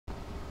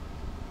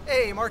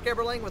Hey, Mark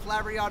Eberling with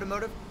Lavery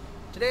Automotive.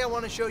 Today I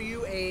want to show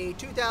you a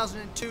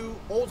 2002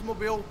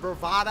 Oldsmobile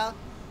Bravada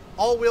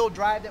all-wheel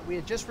drive that we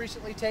had just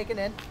recently taken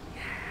in.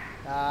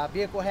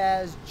 Vehicle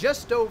has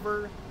just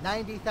over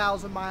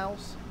 90,000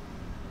 miles.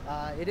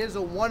 It is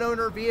a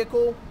one-owner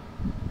vehicle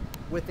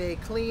with a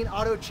clean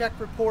auto check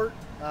report.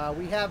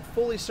 We have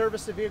fully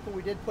serviced the vehicle.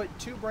 We did put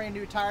 2 brand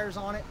new tires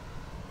on it.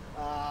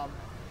 If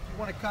you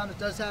want to come, it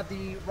does have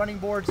the running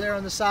boards there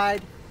on the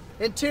side.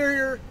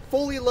 Interior,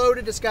 fully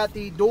loaded. It's got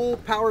the dual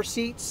power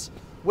seats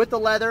with the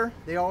leather.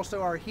 They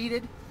also are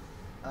heated.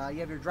 You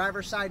have your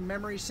driver's side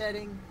memory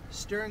setting,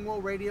 steering wheel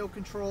radio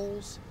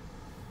controls,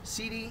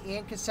 CD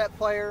and cassette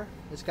player.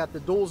 It's got the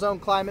dual zone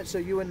climate so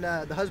you and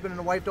the husband and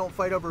the wife don't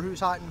fight over who's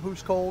hot and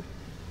who's cold.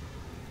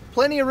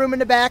 Plenty of room in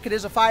the back. It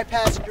is a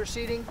 5-passenger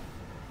seating.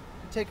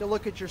 Take a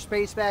look at your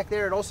space back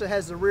there. It also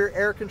has the rear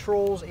air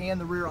controls and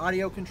the rear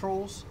audio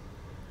controls.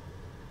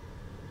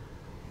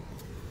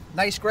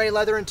 Nice gray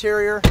leather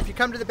interior. If you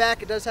come to the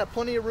back, it does have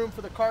plenty of room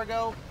for the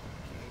cargo.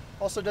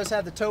 Also does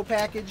have the tow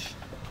package.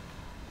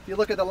 If you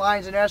look at the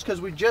lines and areas, because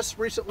we just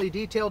recently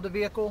detailed the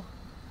vehicle,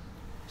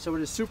 so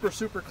it is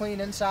super clean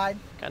inside.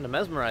 Kind of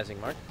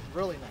mesmerizing, Mark.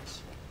 Really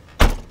nice.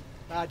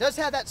 It does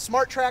have that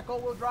Smart Track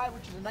all-wheel drive,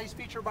 which is a nice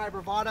feature by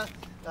Bravada.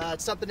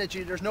 It's something that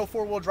there's no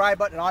 4-wheel drive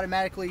button. It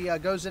automatically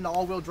goes into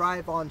all-wheel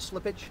drive on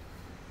slippage.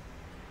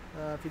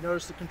 If you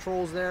notice the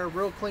controls there,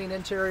 real clean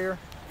interior.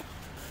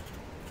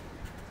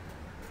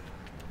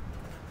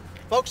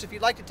 Folks, if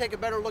you'd like to take a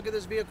better look at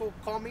this vehicle,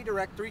 call me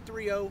direct,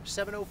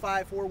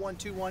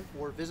 330-705-4121,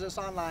 or visit us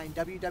online,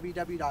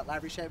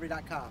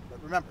 www.laverychevy.com.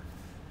 But remember,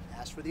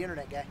 ask for the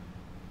internet guy.